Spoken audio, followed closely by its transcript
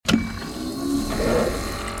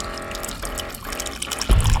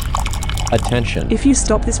Attention. If you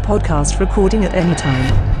stop this podcast recording at any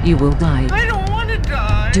time, you will die. I don't want to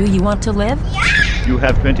die. Do you want to live? You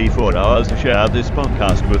have 24 hours to share this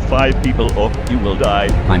podcast with 5 people or you will die.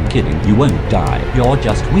 I'm kidding, you won't die. You're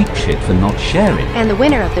just weak shit for not sharing. And the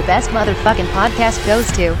winner of the best motherfucking podcast goes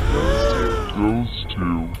to...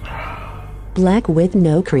 Black with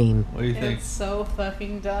no cream. What do you think? It's so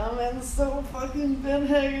fucking dumb and so fucking Ben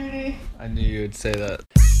Haggerty. I knew you would say that.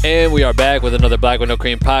 And we are back with another Black with No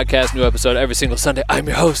Cream podcast. New episode every single Sunday. I'm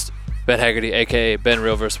your host, Ben Haggerty, a.k.a. Ben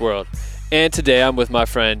Real vs. World. And today I'm with my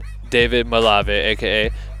friend, David Malave,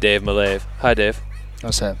 a.k.a. Dave Malave. Hi, Dave.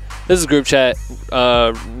 What's up? This is group chat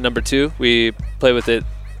number 2. We played with it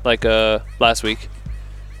like last week.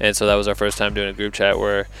 And so that was our first time doing a group chat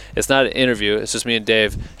where it's not an interview. It's just me and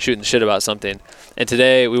Dave shooting shit about something. And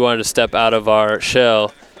today we wanted to step out of our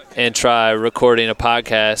shell and try recording a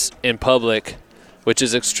podcast in public, which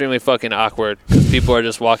is extremely fucking awkward because people are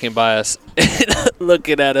just walking by us and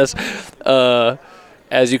looking at us.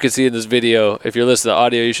 As you can see in this video, if you're listening to the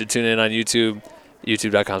audio, you should tune in on YouTube,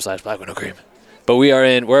 youtube.com/blackwithnocream. But we are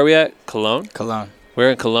in, where are we at? Cologne? Cologne. We're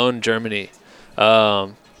in Cologne, Germany.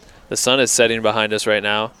 The sun is setting behind us right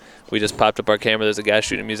now. We just popped up our camera. There's a guy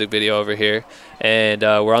shooting a music video over here. And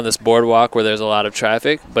we're on this boardwalk where there's a lot of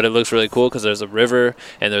traffic, but it looks really cool because there's a river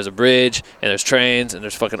and there's a bridge and there's trains and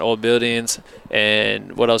there's fucking old buildings.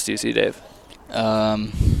 And what else do you see, Dave?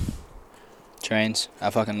 Trains. I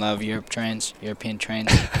fucking love European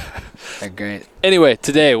trains. They're great. Anyway,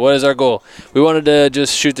 today, what is our goal? We wanted to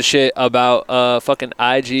just shoot the shit about fucking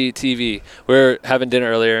IGTV. We're having dinner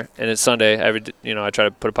earlier, and it's Sunday. I try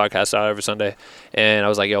to put a podcast out every Sunday, and I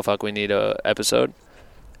was like, yo, fuck, we need a episode,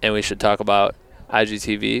 and we should talk about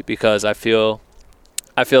IGTV because I feel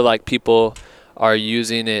like people are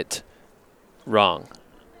using it wrong.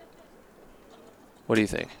 What do you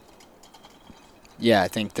think? Yeah, I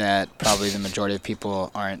think that probably the majority of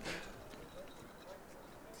people aren't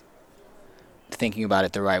thinking about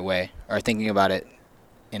it the right way, or thinking about it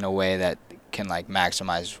in a way that can like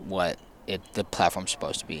maximize what the platform's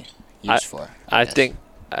supposed to be used for. I think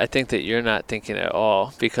that you're not thinking at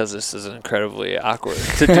all because this is incredibly awkward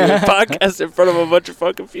to do a podcast in front of a bunch of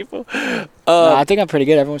fucking people. No, I think I'm pretty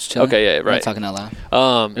good. Everyone's chilling. Okay, yeah, right. I'm not talking out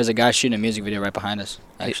loud. There's a guy shooting a music video right behind us,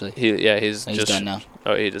 actually. He's just done now.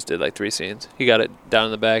 Oh, he just did like 3 scenes. He got it down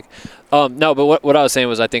in the back. No, but what I was saying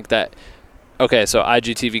was I think that, okay, so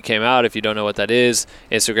IGTV came out. If you don't know what that is,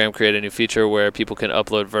 Instagram created a new feature where people can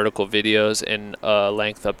upload vertical videos in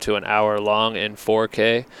length up to an hour long in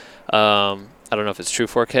 4K. I don't know if it's true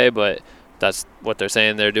 4K, but that's what they're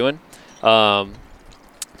saying they're doing.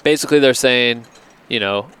 Basically, they're saying,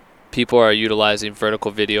 people are utilizing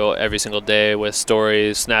vertical video every single day with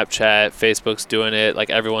stories, Snapchat, Facebook's doing it. Like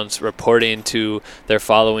everyone's reporting to their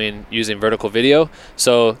following using vertical video.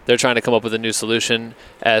 So they're trying to come up with a new solution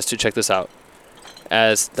as to check this out.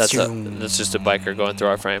 That's just a biker going through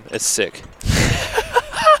our frame. It's sick.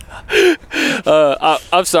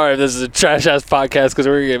 I'm sorry if this is a trash-ass podcast because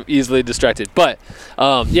we're going to get easily distracted. But,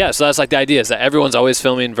 so that's like the idea is that everyone's always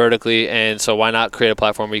filming vertically, and so why not create a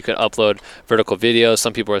platform where you can upload vertical videos?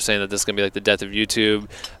 Some people are saying that this is going to be like the death of YouTube.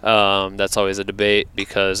 That's always a debate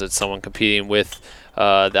because it's someone competing with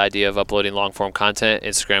the idea of uploading long-form content.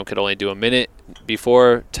 Instagram could only do a minute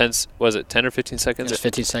before 10 or 15 seconds? It was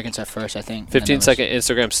 15 seconds at first, I think. 15-second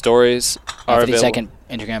Instagram stories are available. 15-second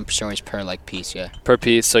Instagram stories per piece, yeah. Per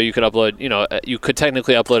piece, so you could upload, you could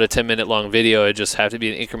technically upload a 10-minute long video. It just have to be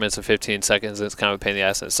in increments of 15 seconds. It's kind of a pain in the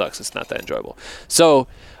ass and it sucks. It's not that enjoyable. So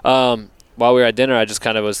while we were at dinner, I just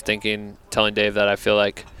kind of was telling Dave that I feel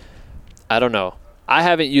like, I don't know. I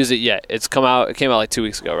haven't used it yet. It came out like 2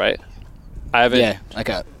 weeks ago, right? I haven't. Yeah,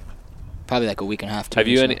 probably like a week and a half. Have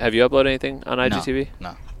you uploaded anything on IGTV?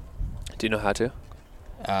 No. Do you know how to?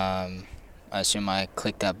 I assume I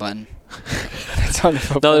click that button.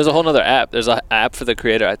 No, there's a whole other app. There's an app for the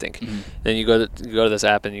creator, I think. Mm-hmm. Then you go to this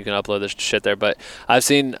app and you can upload this shit there. But I've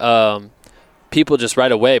seen people just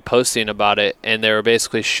right away posting about it, and they were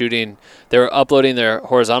basically uploading their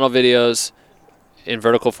horizontal videos in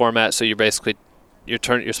vertical format. So you're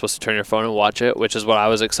supposed to turn your phone and watch it, which is what I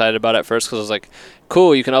was excited about at first because I was like,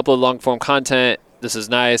 cool, you can upload long-form content. This is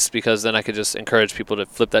nice because then I could just encourage people to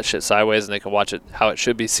flip that shit sideways and they can watch it how it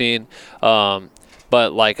should be seen. But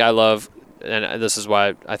I love, and this is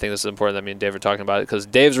why I think this is important that me and Dave are talking about it, because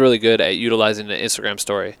Dave's really good at utilizing the Instagram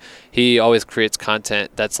story. He always creates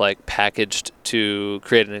content that's packaged to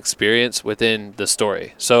create an experience within the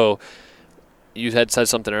story. So you had said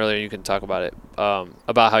something earlier, you can talk about it,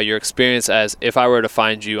 about how your experience if I were to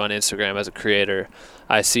find you on Instagram as a creator,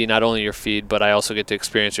 I see not only your feed, but I also get to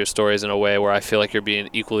experience your stories in a way where I feel like you're being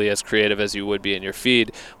equally as creative as you would be in your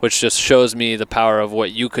feed, which just shows me the power of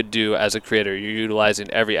what you could do as a creator. You're utilizing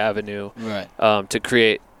every avenue to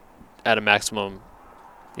create at a maximum,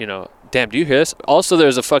 Damn, do you hear this? Also,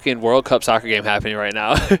 there's a fucking World Cup soccer game happening right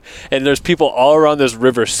now. And there's people all around this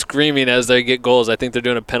river screaming as they get goals. I think they're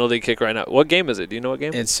doing a penalty kick right now. What game is it? Do you know what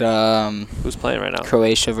game? It's who's playing right now?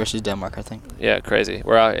 Croatia versus Denmark, I think. Yeah, crazy.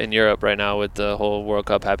 We're out in Europe right now with the whole World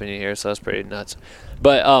Cup happening here, so that's pretty nuts.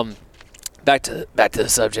 But back to the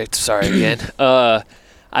subject. Sorry again.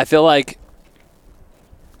 I feel like,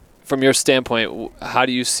 from your standpoint, how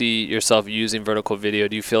do you see yourself using vertical video?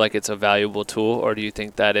 Do you feel like it's a valuable tool, or do you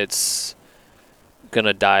think that it's going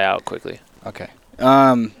to die out quickly? Okay.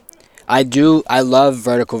 I love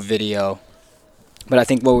vertical video, but I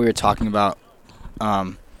think what we were talking about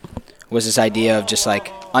was this idea of just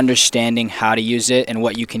like understanding how to use it and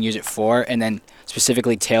what you can use it for, and then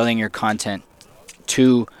specifically tailoring your content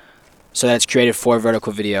so that it's created for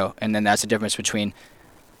vertical video. And then that's the difference between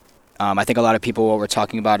I think a lot of people, what we're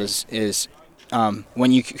talking about is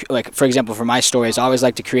when you, like, for example, for my stories, I always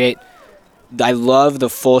like to create, I love the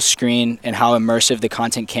full screen and how immersive the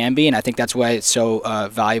content can be, and I think that's why it's so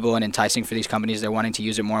valuable and enticing for these companies. They're wanting to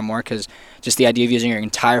use it more and more, because just the idea of using your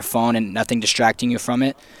entire phone and nothing distracting you from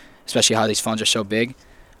it, especially how these phones are so big,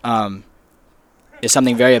 is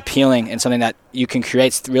something very appealing and something that you can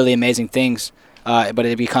create really amazing things, but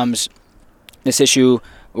it becomes this issue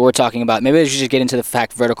we're talking about. Maybe we should just get into the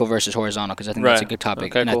fact vertical versus horizontal, because I think that's a good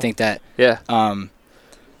topic. Okay, and cool. I think that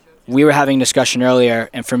we were having a discussion earlier,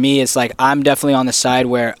 and for me, it's like I'm definitely on the side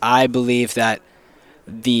where I believe that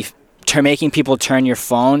making people turn your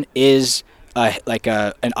phone is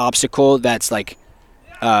an obstacle that's like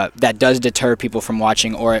that does deter people from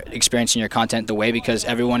watching or experiencing your content the way, because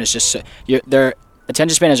everyone is just their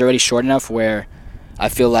attention span is already short enough where I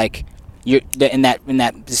feel like in that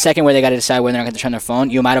the second where they got to decide whether they're going to turn their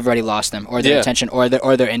phone, you might have already lost them, or their attention, or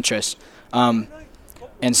their interest, and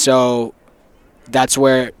so that's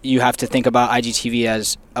where you have to think about IGTV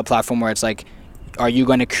as a platform where it's like, are you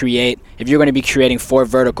going to create? If you're going to be creating for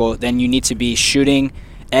vertical, then you need to be shooting,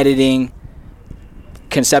 editing,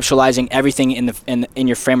 conceptualizing everything in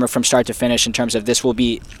your framework from start to finish, in terms of this will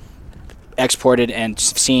be exported and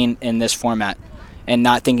seen in this format, and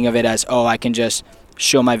not thinking of it as, oh, I can just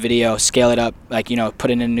show my video, scale it up, like, put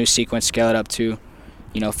it in a new sequence, scale it up to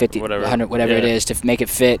 50, 100, whatever it is, to make it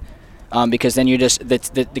fit, because then you're just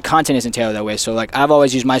the content isn't tailored that way. So like, I've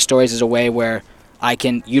always used my stories as a way where I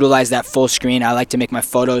can utilize that full screen. I like to make my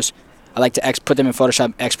photos, I like to put them in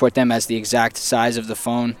Photoshop, export them as the exact size of the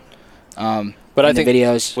phone. But I think the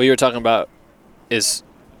videos, what you were talking about is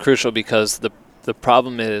crucial, because the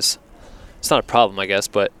problem is, it's not a problem, I guess,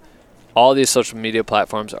 but all these social media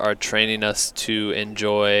platforms are training us to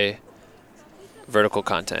enjoy vertical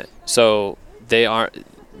content. So they aren't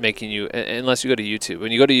making you, unless you go to YouTube.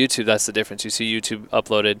 When you go to YouTube, that's the difference. You see YouTube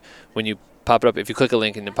uploaded. When you pop it up, if you click a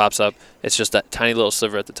link and it pops up, it's just that tiny little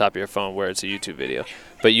sliver at the top of your phone where it's a YouTube video.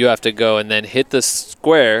 But you have to go and then hit the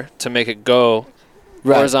square to make it go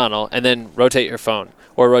horizontal, and then rotate your phone.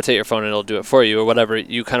 Or rotate your phone and it'll do it for you, or whatever.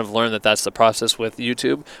 You kind of learn that that's the process with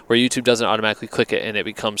YouTube, where YouTube doesn't automatically click it and it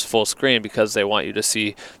becomes full screen, because they want you to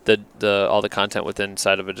see all the content within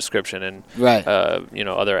inside of a description and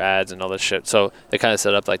other ads and all this shit. So they kind of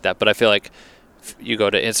set it up like that. But I feel like you go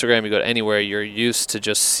to Instagram, you go to anywhere, you're used to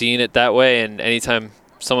just seeing it that way. And anytime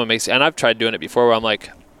someone makes, and I've tried doing it before, where I'm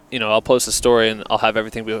like, I'll post a story and I'll have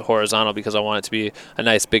everything be horizontal because I want it to be a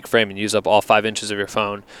nice big frame and use up all 5 inches of your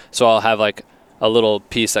phone. So I'll have like a little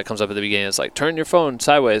piece that comes up at the beginning. It's like, turn your phone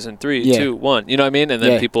sideways in 3, 2, 1. You know what I mean? And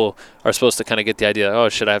then people are supposed to kind of get the idea, oh,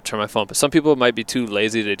 should I have to turn my phone? But some people might be too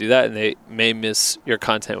lazy to do that, and they may miss your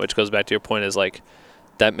content, which goes back to your point, is like,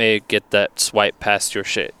 that may get that swipe past your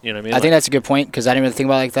shit. You know what I mean? I think that's a good point, because I didn't really think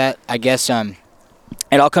about it like that. I guess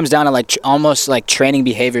it all comes down to like almost like training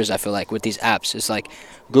behaviors, I feel like, with these apps. It's like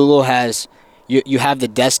Google has, you have the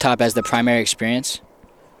desktop as the primary experience,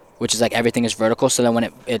 which is like everything is vertical. So then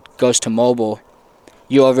when it goes to mobile,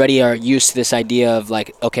 you already are used to this idea of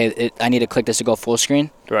like, okay, I need to click this to go full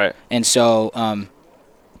screen. Right. And so, in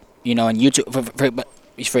YouTube,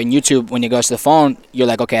 for YouTube, when it goes to the phone, you're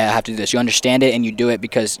like, okay, I have to do this. You understand it and you do it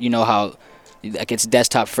because you know how, like, it's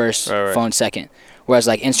desktop first, phone second. Whereas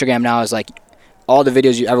like Instagram now is like, all the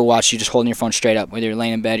videos you ever watch, you just holding your phone straight up, whether you're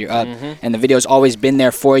laying in bed, you're up, and the video's always been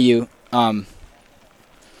there for you.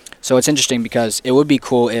 So it's interesting, because it would be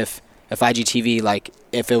cool if IGTV, like,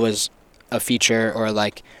 if it was a feature, or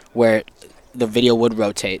like where the video would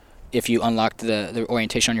rotate if you unlocked the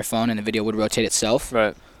orientation on your phone, and the video would rotate itself.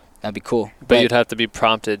 Right. That'd be cool. But you'd have to be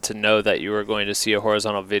prompted to know that you were going to see a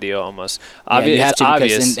horizontal video almost. You have It's to,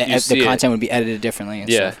 obvious. because then the content would be edited differently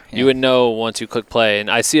and stuff. Yeah. You would know once you click play. And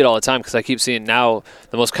I see it all the time because I keep seeing now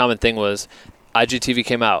the most common thing was IGTV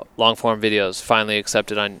came out, long-form videos, finally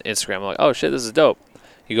accepted on Instagram. I'm like, oh, shit, this is dope.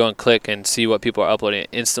 You go and click and see what people are uploading.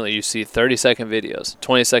 Instantly, you see 30-second videos,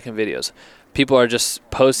 20-second videos. People are just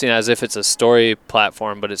posting as if it's a story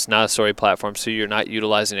platform, but it's not a story platform, so you're not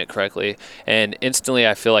utilizing it correctly. And instantly,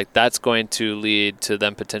 I feel like that's going to lead to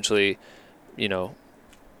them potentially,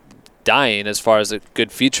 dying as far as a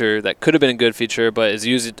good feature that could have been a good feature, but is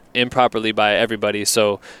used improperly by everybody,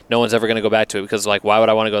 so no one's ever going to go back to it because, like, why would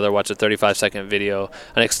I want to go there watch a 35-second video?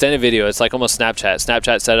 An extended video, it's like almost Snapchat.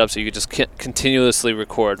 Snapchat set up so you could just continuously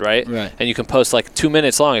record, right? And you can post like 2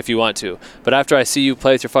 minutes long if you want to. But after I see you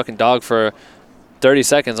play with your fucking dog for 30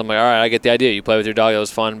 seconds, I'm like, all right, I get the idea. You play with your dog, it was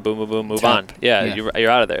fun, boom, boom, boom, move on. Yeah. You're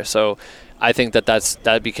out of there. So I think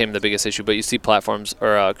that became the biggest issue. But you see platforms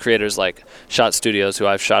or creators like Shot Studios, who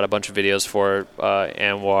I've shot a bunch of videos for,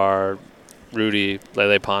 Anwar, Rudy,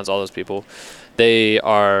 Lele Pons, all those people. They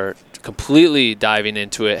are completely diving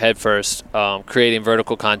into it headfirst, creating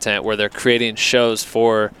vertical content where they're creating shows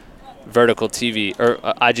for vertical TV or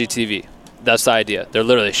IGTV. That's the idea. They're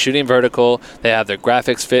literally shooting vertical. They have their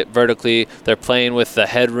graphics fit vertically. They're playing with the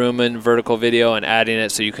headroom in vertical video and adding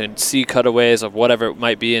it so you can see cutaways of whatever it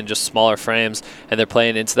might be in just smaller frames, and they're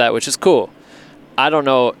playing into that, which is cool. I don't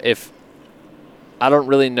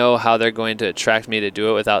really know how they're going to attract me to do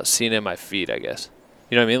it without seeing it in my feed, I guess.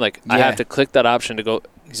 You know what I mean? Like, I have to click that option to go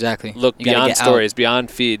look beyond stories, beyond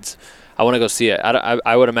feeds. I want to go see it.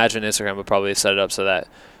 I would imagine Instagram would probably set it up so that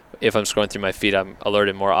if I'm scrolling through my feed, I'm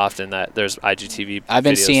alerted more often that there's IGTV. I've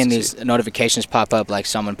been seeing these notifications pop up, like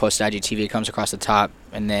someone posted IGTV, it comes across the top,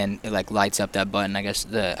 and then it like lights up that button. I guess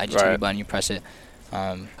the IGTV button, you press it.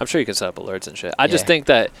 I'm sure you can set up alerts and shit. I just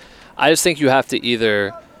think you have to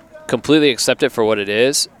either completely accept it for what it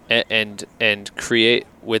is and create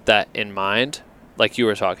with that in mind, like you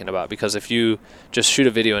were talking about. Because if you just shoot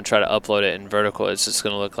a video and try to upload it in vertical, it's just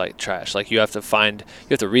going to look like trash. Like you have to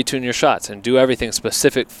retune your shots and do everything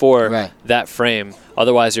specific for that frame.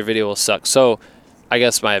 Otherwise, your video will suck. So I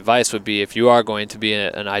guess my advice would be, if you are going to be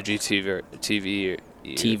an IGTV,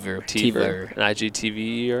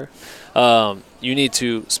 you need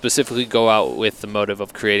to specifically go out with the motive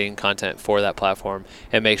of creating content for that platform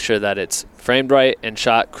and make sure that it's framed right and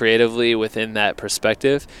shot creatively within that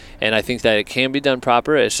perspective. And I think that it can be done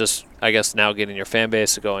proper. It's just, I guess, now getting your fan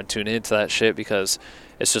base to go and tune into that shit, because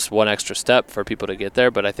it's just one extra step for people to get there.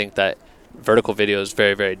 But I think that vertical video is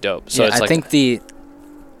very, very dope. So I think the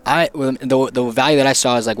value that I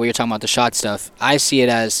saw is like what you're talking about, the shot stuff. I see it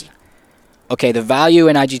as, okay, the value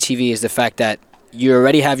in IGTV is the fact that you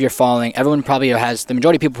already have your following. Everyone probably has, the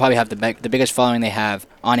majority of people probably have the biggest following they have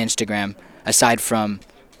on Instagram, aside from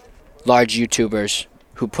large YouTubers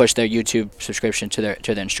who push their YouTube subscription to their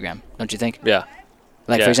Instagram. Don't you think? Yeah.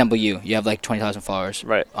 Like, for example, you have like 20,000 followers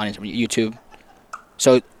on YouTube.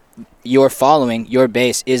 So your following, your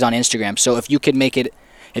base is on Instagram. So if you could make it,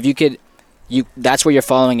 that's where your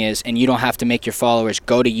following is, and you don't have to make your followers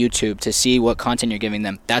go to YouTube to see what content you're giving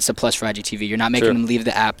them. That's a plus for IGTV. You're not making them leave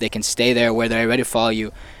the app. They can stay there where they're already follow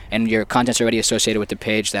you, and your content's already associated with the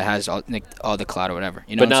page that has all the cloud or whatever.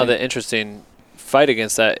 You know. But now the interesting fight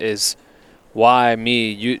against that is, why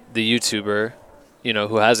me, the YouTuber,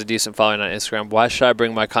 who has a decent following on Instagram, why should I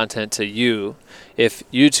bring my content to you if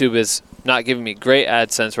YouTube is not giving me great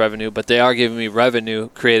AdSense revenue, but they are giving me revenue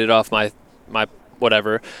created off my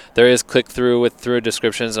whatever. There is click-through through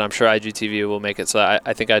descriptions, and I'm sure IGTV will make it so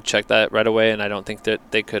I think I checked that right away, and I don't think that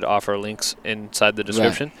they could offer links inside the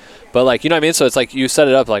description. But, like, you know what I mean? So it's like you set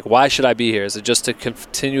it up, like, why should I be here? Is it just to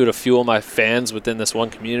continue to fuel my fans within this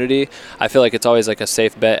one community? I feel like it's always like a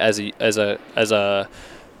safe bet as a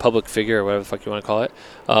public figure, or whatever the fuck you want to call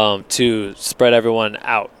it, to spread everyone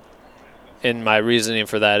out. And my reasoning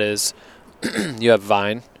for that is you have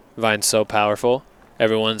Vine. Vine's so powerful.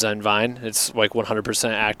 Everyone's on Vine. It's like 100%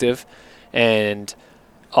 active. And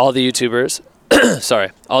all the YouTubers,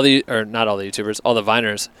 all the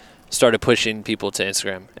Viners started pushing people to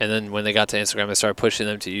Instagram. And then when they got to Instagram, they started pushing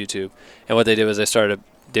them to YouTube. And what they did was they started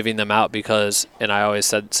divvying them out because, and I always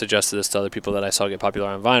suggested this to other people that I saw get popular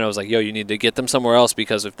on Vine, I was like, yo, you need to get them somewhere else,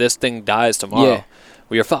 because if this thing dies tomorrow,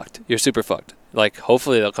 well, you're fucked. You're super fucked. Like,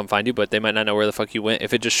 hopefully they'll come find you, but they might not know where the fuck you went.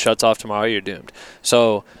 If it just shuts off tomorrow, you're doomed.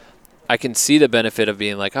 So I can see the benefit of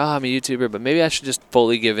being like, I'm a YouTuber, but maybe I should just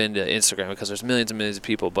fully give in to Instagram because there's millions and millions of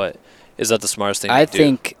people. But is that the smartest thing to do? I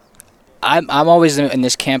think I'm always in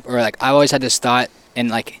this camp, or like I've always had this thought, and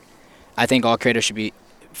like I think all creators should be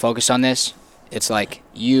focused on this. It's like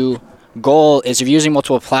you goal is if you're using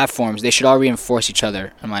multiple platforms, they should all reinforce each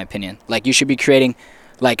other, in my opinion. Like, you should be creating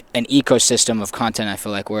like an ecosystem of content, I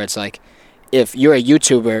feel like, where it's like, if you're a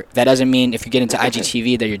YouTuber, that doesn't mean if you get into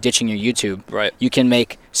IGTV that you're ditching your YouTube. Right. You can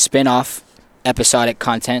make spin-off episodic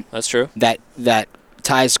content. That's true. That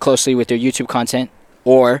ties closely with your YouTube content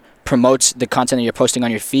or promotes the content that you're posting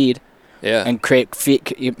on your feed. Yeah. And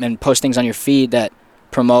and post things on your feed that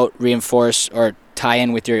promote, reinforce, or tie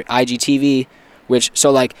in with your IGTV.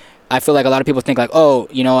 So like, I feel like a lot of people think like, oh,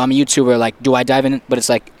 you know, I'm a YouTuber. Like, do I dive in? But it's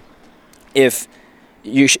like, if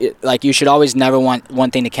you should always never want one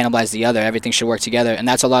thing to cannibalize the other. Everything should work together, and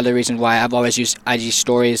that's a lot of the reasons why I've always used IG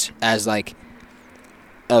Stories as like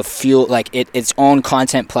a fuel, like its own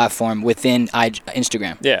content platform within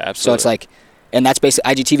Instagram. Yeah, absolutely. So it's like, and that's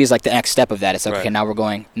basically IGTV is like the next step of that. It's like, right. okay, now we're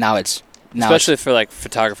going. Especially for like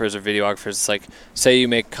photographers or videographers, it's like, say you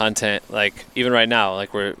make content, like even right now,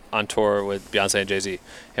 like we're on tour with Beyonce and Jay-Z,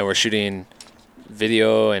 and we're shooting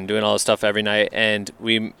video and doing all this stuff every night, and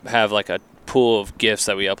we have like a pool of GIFs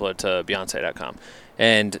that we upload to Beyonce.com,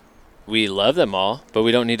 and we love them all, but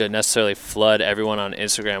we don't need to necessarily flood everyone on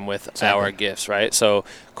Instagram with our GIFs, right? So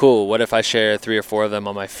cool, what if I share 3 or 4 of them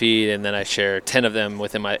on my feed, and then I share 10 of them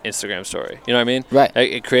within my Instagram story? You know what I mean? Right.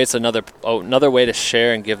 It creates another way to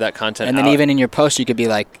share and give that content and then out. even in your post, you could be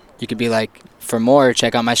like, for more,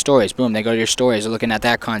 check out my stories. Boom, they go to your stories, they're looking at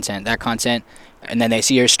that content, and then they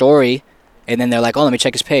see your story, and then they're like, oh, let me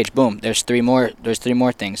check his page. Boom, there's 3 more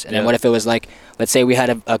things. And then what if it was like, let's say we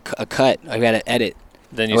had a cut, like we had an edit,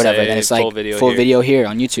 then you or whatever, say then it's full like video video here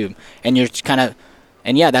on YouTube, and you're kind of,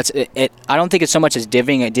 and yeah, that's it. I don't think it's so much as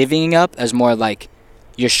divvying up as more like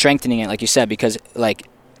you're strengthening it, like you said, because like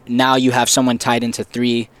now you have someone tied into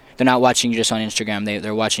 3. They're not watching you just on Instagram.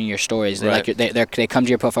 They're watching your stories. They right. they come to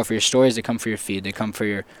your profile for your stories. They come for your feed. They come for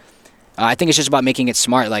your. I think it's just about making it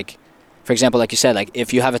smart. Like, for example, like you said, like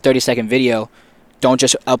if you have a 30-second video, don't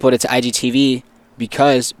just upload it to IGTV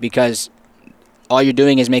because all you're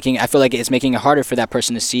doing is I feel like it's making it harder for that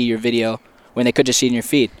person to see your video when they could just see it in your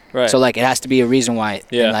feed. Right. So like it has to be a reason why.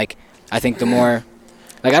 Yeah. And like I think the more,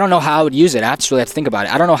 like I don't know how I would use it. I have to think about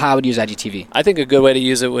it. I don't know how I would use IGTV. I think a good way to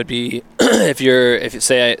use it would be if you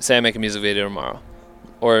say I make a music video tomorrow,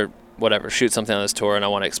 or whatever, shoot something on this tour, and I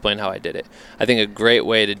want to explain how I did it. I think a great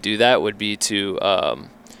way to do that would be to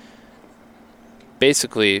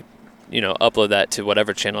basically, upload that to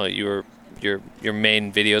whatever channel your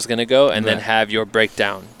main video is going to go, and then have your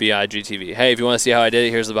breakdown be IGTV. Hey, if you want to see how I did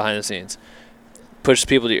it, here's the behind the scenes. Push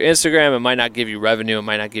people to your Instagram. It might not give you revenue. It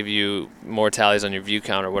might not give you more tallies on your view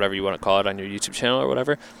count or whatever you want to call it on your YouTube channel or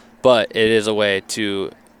whatever. But it is a way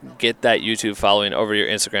to get that YouTube following over your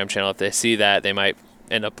Instagram channel. If they see that, they might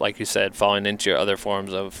end up, like you said, falling into your other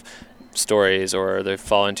forms of stories, or they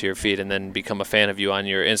fall into your feed and then become a fan of you on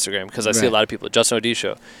your Instagram. Because I see a lot of people. Justin O'D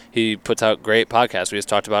show, he puts out great podcasts. We just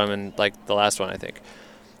talked about him in like the last one, I think.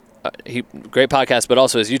 Great podcast, but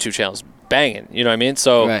also his YouTube channel's banging. You know what I mean?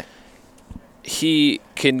 So he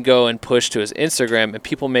can go and push to his Instagram, and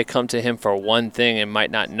people may come to him for one thing and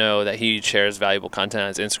might not know that he shares valuable content on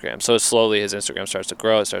his Instagram. So slowly his Instagram starts to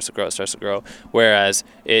grow. Whereas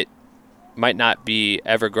it might not be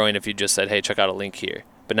ever growing if you just said, hey, check out a link here.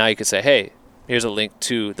 But now you could say, hey, here's a link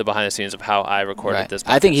to the behind the scenes of how I recorded this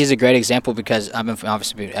podcast. I think he's a great example because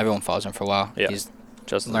obviously everyone follows him for a while. Yeah. He's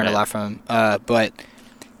just learned a lot from him. But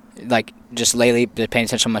like just lately, paying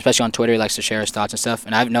attention, especially on Twitter, he likes to share his thoughts and stuff.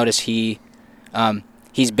 And I've noticed he's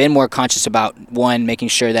been more conscious about, one, making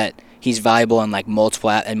sure that he's valuable in like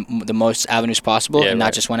multiple and the most avenues possible, and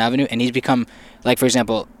not just one avenue. And he's become, like, for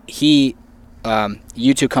example,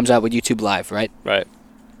 YouTube comes out with YouTube Live, right? Right.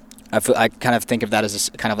 I kind of think of that as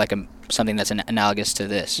kind of like something that's analogous to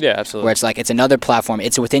this. Yeah, absolutely. Where it's like it's another platform.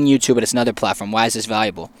 It's within YouTube, but it's another platform. Why is this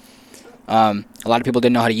valuable? A lot of people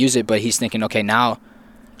didn't know how to use it, but he's thinking, okay, now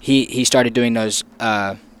he started doing those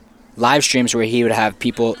live streams where he would have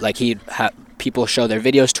people, like he'd have people show their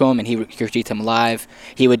videos to him, and he would critique them live.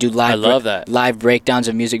 He would do live breakdowns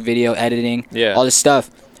of music video editing. Yeah. All this stuff.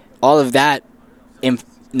 All of that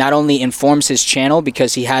not only informs his channel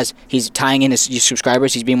because he's tying in his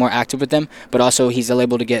subscribers, he's being more active with them, but also he's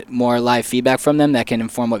able to get more live feedback from them that can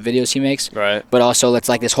inform what videos he makes. Right. But also it's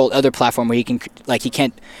like this whole other platform where he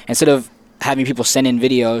can't, instead of having people send in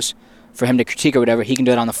videos for him to critique or whatever, he can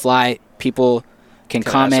do it on the fly. People can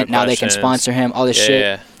comment, now they can sponsor him, all this shit.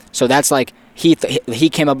 Yeah. So that's like he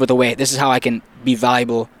came up with a way, this is how I can be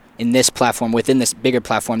valuable in this platform, within this bigger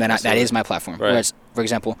platform that is my platform. Right. Whereas, for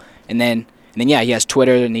example, and then he has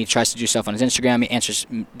Twitter, and he tries to do stuff on his Instagram. He answers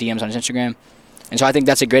DMs on his Instagram. And so I think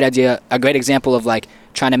that's a great idea, a great example of like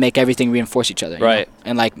trying to make everything reinforce each other. Right. You know?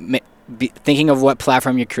 And like thinking of what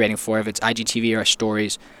platform you're creating for, if it's IGTV or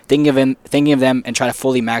stories, thinking of them and try to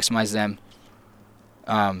fully maximize them,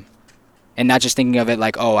 and not just thinking of it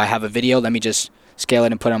like, oh, I have a video, let me just scale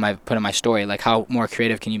it and put on my story. Like, how more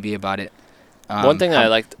creative can you be about it? One thing I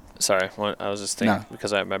liked. Sorry, I was just thinking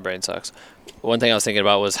because my brain sucks. One thing I was thinking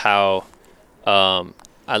about was how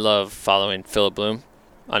I love following Philip Bloom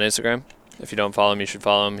on Instagram. If you don't follow him, you should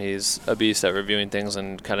follow him. He's a beast at reviewing things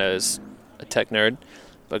and kind of is a tech nerd,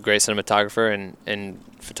 but great cinematographer and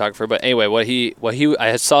photographer. But anyway,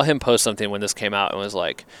 I saw him post something when this came out and was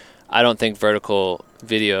like, I don't think vertical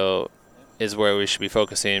video is where we should be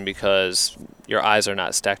focusing because your eyes are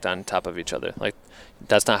not stacked on top of each other. Like,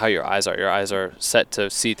 that's not how your eyes are. Your eyes are set to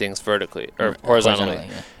see things vertically or horizontally.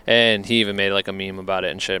 Yeah. And he even made like a meme about it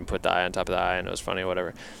and shit and put the eye on top of the eye and it was funny or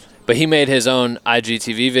whatever. But he made his own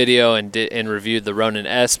IGTV video and reviewed the Ronin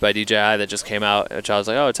S by DJI that just came out, which I was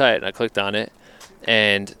like, oh, tight. And I clicked on it.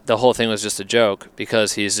 And the whole thing was just a joke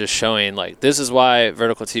because he's just showing, like, this is why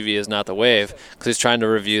vertical TV is not the wave, because he's trying to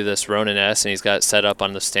review this Ronin S and he's got it set up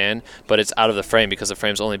on the stand, but it's out of the frame because the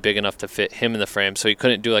frame's only big enough to fit him in the frame. So he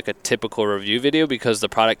couldn't do, like, a typical review video because the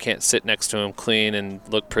product can't sit next to him clean and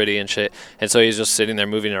look pretty and shit. And so he's just sitting there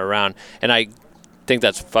moving it around. And I think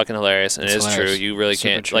that's fucking hilarious, and it is true. You really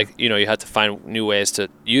can't, like, you know, you have to find new ways to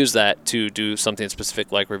use that to do something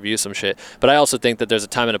specific, like review some shit. But I also think that there's a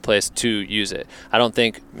time and a place to use it. I don't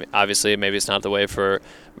think, obviously, maybe it's not the way for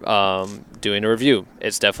doing a review.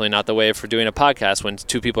 It's definitely not the way for doing a podcast when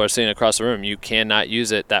two people are sitting across the room. You cannot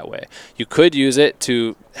use it that way. You could use it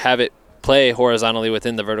to have it play horizontally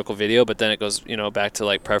within the vertical video, but then it goes, you know, back to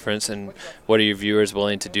like preference and what are your viewers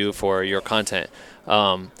willing to do for your content.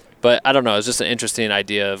 But I don't know. It's just an interesting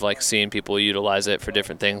idea of like seeing people utilize it for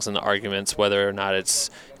different things and the arguments, whether or not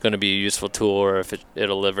it's going to be a useful tool or if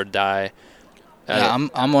it'll live or die. Yeah,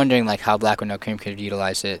 I'm wondering like how Black with No Cream could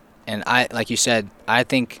utilize it. And I, like you said, I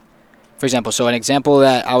think, for example, so an example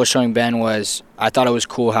that I was showing Ben was I thought it was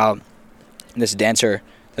cool how this dancer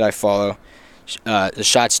that I follow, the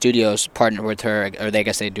Shot Studios partnered with her, or I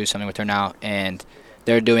guess they do something with her now, and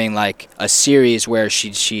they're doing like a series where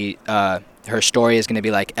she her story is going to be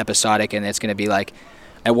like episodic, and it's going to be like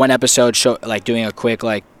at one episode show like doing a quick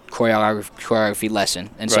like choreography lesson,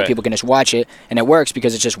 and so people can just watch it, and it works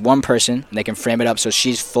because it's just one person and they can frame it up so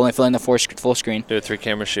she's filling the full screen, do a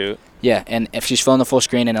 3-camera shoot. Yeah, and if she's filling the full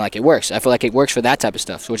screen and like it works, I feel like it works for that type of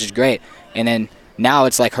stuff, which is great. And then now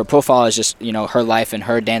it's like her profile is just, you know, her life and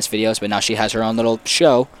her dance videos, but now she has her own little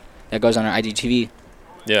show that goes on her IGTV.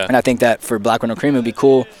 Yeah, and I think that for Black with No Cream it would be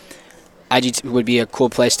cool. IG would be a cool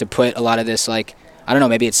place to put a lot of this, like, I don't know,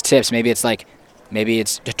 maybe it's tips, maybe it's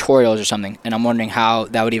tutorials or something, and I'm wondering how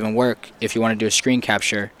that would even work if you want to do a screen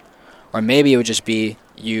capture, or maybe it would just be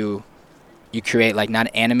you create, like, not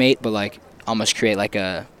animate, but, like, almost create, like,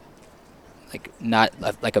 not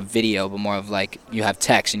like a video, but more of, like, you have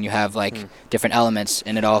text and you have, like, different elements,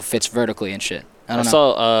 and it all fits vertically and shit. I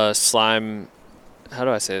saw Slime, how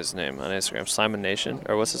do I say his name on Instagram? Slime Nation?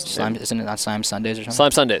 Or what's his name? Isn't it not Slime Sundays or something?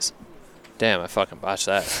 Slime Sundays. Damn, I fucking botched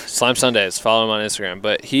that. Slime Sundays, follow him on Instagram.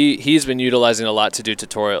 But he's been utilizing a lot to do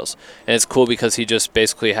tutorials, and it's cool because he just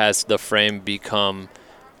basically has the frame become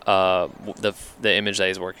the image that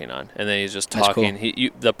he's working on, and then he's just talking.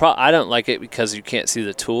 Cool. I don't like it because you can't see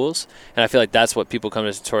the tools, and I feel like that's what people come to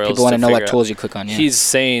tutorials. People want to know what tools you click on. Yeah. He's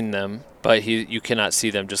saying them, but you cannot see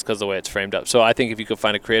them just because of the way it's framed up. So I think if you could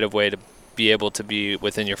find a creative way to be able to be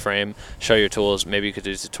within your frame, show your tools, maybe you could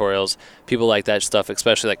do tutorials. People like that stuff,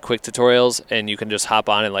 especially like quick tutorials, and you can just hop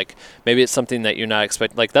on and like maybe it's something that you're not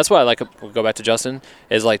expecting. Like that's why I like we'll go back to Justin,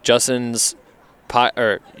 is like Justin's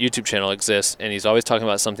YouTube channel exists and he's always talking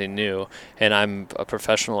about something new, and I'm a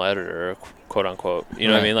professional editor, quote unquote, you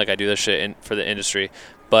know what I mean? Like I do this shit for the industry,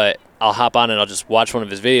 but I'll hop on and I'll just watch one of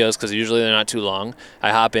his videos because usually they're not too long. I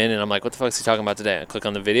hop in and I'm like, what the fuck is he talking about today? I click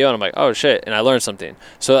on the video and I'm like, oh shit, and I learned something.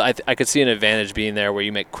 So I could see an advantage being there where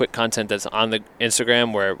you make quick content that's on the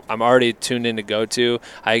Instagram where I'm already tuned in to go to.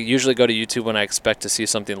 I usually go to YouTube when I expect to see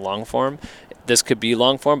something long form. This could be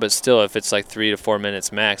long form, but still, if it's like 3 to 4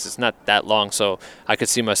 minutes max, it's not that long. So I could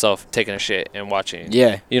see myself taking a shit and watching.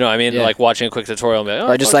 Yeah. You know what I mean? Yeah. Like watching a quick tutorial. And be like,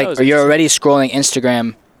 oh, or just like, or you're already scrolling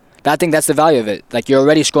Instagram. I think that's the value of it. Like, you're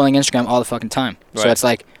already scrolling Instagram all the fucking time. Right. So it's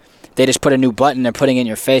like they just put a new button, they're putting it in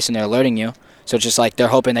your face, and they're alerting you. So it's just like they're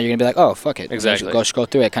hoping that you're going to be like, oh, fuck it. Exactly. Go scroll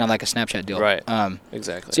through it, kind of like a Snapchat deal. Right.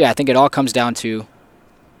 Exactly. So, yeah, I think it all comes down to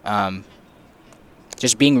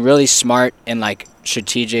just being really smart and, like,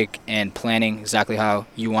 strategic and planning exactly how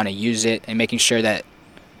you want to use it and making sure that,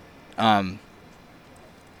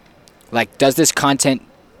 like, does this content,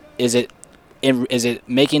 is it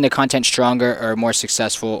making the content stronger or more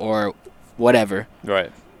successful or whatever?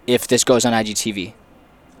 Right. if this goes on IGTV?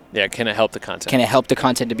 Yeah, can it help the content? Can it help the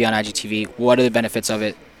content to be on IGTV? What are the benefits of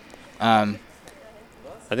it? I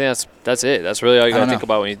think that's it. That's really all you I gotta don't think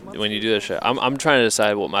about when you do this shit. I'm trying to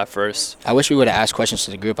decide what my first I wish we would have asked questions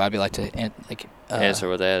to the group. I'd be like to answer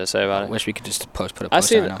what they had to say about I it. wish we could just put a I've post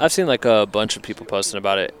seen out now. I've seen like a bunch of people posting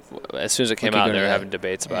about it. As soon as it came could out, go they to were that. having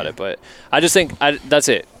debates about Yeah. it. But I just think that's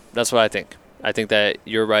it. That's what I think. I think that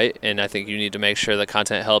you're right, and I think you need to make sure the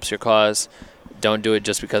content helps your cause. Don't do it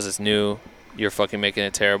just because it's new. You're fucking making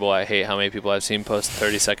it terrible. I hate how many people I've seen post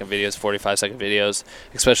 30-second videos, 45-second videos,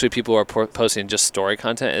 especially people who are posting just story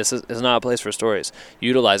content. This is not a place for stories.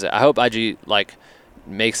 Utilize it. I hope IG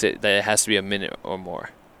makes it that it has to be a minute or more.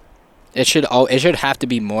 It should have to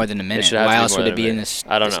be more than a minute. It should have Why to be else more would than it a be in minute. this?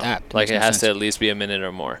 I don't this know. App? It Like makes it no has to sense. at least be a minute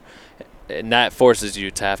or more, and that forces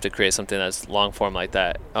you to have to create something that's long form like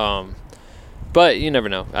that. But you never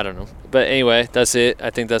know. I don't know. But anyway, that's it. I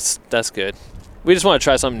think that's good. We just want to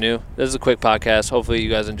try something new. This is a quick podcast. Hopefully you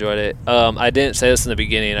guys enjoyed it. I didn't say this in the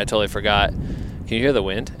beginning. I totally forgot. Can you hear the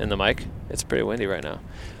wind in the mic? It's pretty windy right now.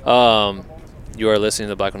 You are listening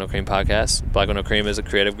to the Black with No Cream podcast. Black with No Cream is a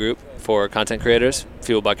creative group for content creators,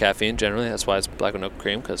 fueled by caffeine generally. That's why it's Black with No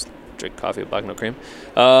Cream, because drink coffee with Black with No Cream.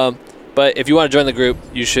 But if you want to join the group,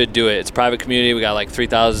 you should do it. It's a private community. We got like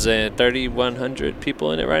 3,100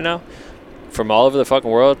 people in it right now, from all over the fucking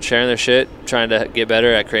world, sharing their shit, trying to get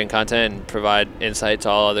better at creating content and provide insight to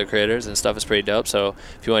all other creators and stuff. Is pretty dope. So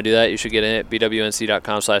if you want to do that, you should get in it.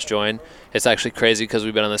 bwnc.com/join. It's actually crazy because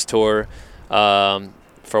we've been on this tour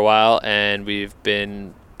for a while, and we've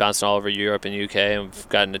been bouncing all over Europe and UK, and we've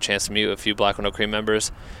gotten a chance to meet with a few Black with No Cream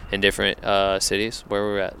members in different cities. Where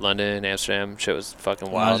we were at, London, Amsterdam. Shit was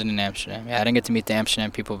fucking wild. London and Amsterdam. Yeah, I didn't get to meet the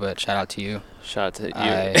Amsterdam people, but shout out to you. Shout out to you.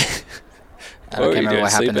 I What were can't you remember doing,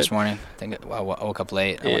 what happened this sleeping? morning. I think I woke up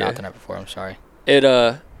late. I went Yeah. out the night before. I'm sorry.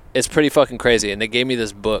 It's pretty fucking crazy. And they gave me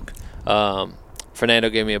this book. Fernando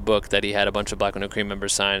gave me a book that he had a bunch of Black with No Cream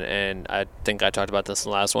members sign, and I think I talked about this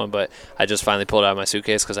in the last one, but I just finally pulled it out of my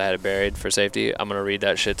suitcase because I had it buried for safety. I'm going to read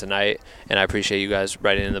that shit tonight, and I appreciate you guys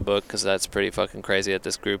writing in the book because that's pretty fucking crazy that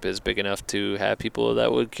this group is big enough to have people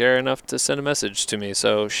that would care enough to send a message to me.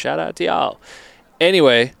 So shout out to y'all.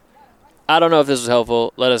 Anyway, I don't know if this was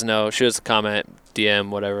helpful. Let us know. Shoot us a comment, DM,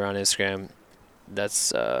 whatever on Instagram. That's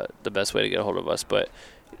the best way to get a hold of us. But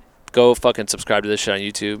go fucking subscribe to this shit on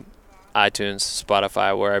YouTube, iTunes,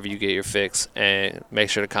 Spotify, wherever you get your fix, and make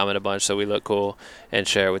sure to comment a bunch so we look cool, and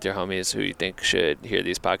share it with your homies who you think should hear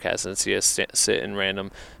these podcasts and see us sit in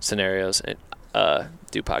random scenarios and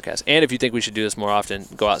do podcasts. And if you think we should do this more often,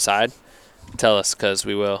 go outside, tell us, because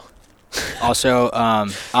we will. Also,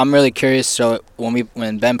 I'm really curious. So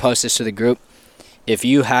when Ben posts this to the group, if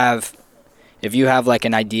you have like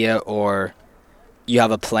an idea or you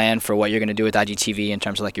have a plan for what you're gonna do with IGTV in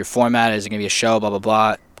terms of like your format, is it gonna be a show, blah blah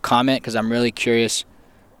blah, comment, because I'm really curious,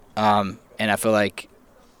 and I feel like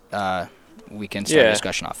we can start a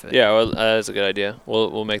discussion off of it. Yeah, well, that's a good idea.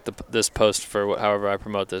 We'll make this post for however I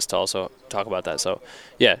promote this to also talk about that. So,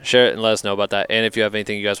 yeah, share it and let us know about that. And if you have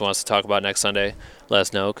anything you guys want us to talk about next Sunday, let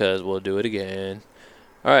us know because we'll do it again.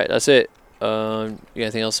 All right, that's it. You got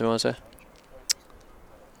anything else you want to say?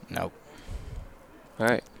 Nope. All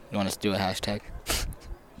right. You want us to do a hashtag?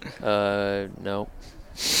 No.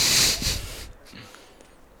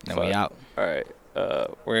 Then we out. All right.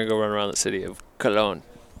 We're going to go run around the city of Cologne.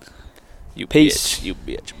 You Peace. bitch. You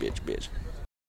bitch.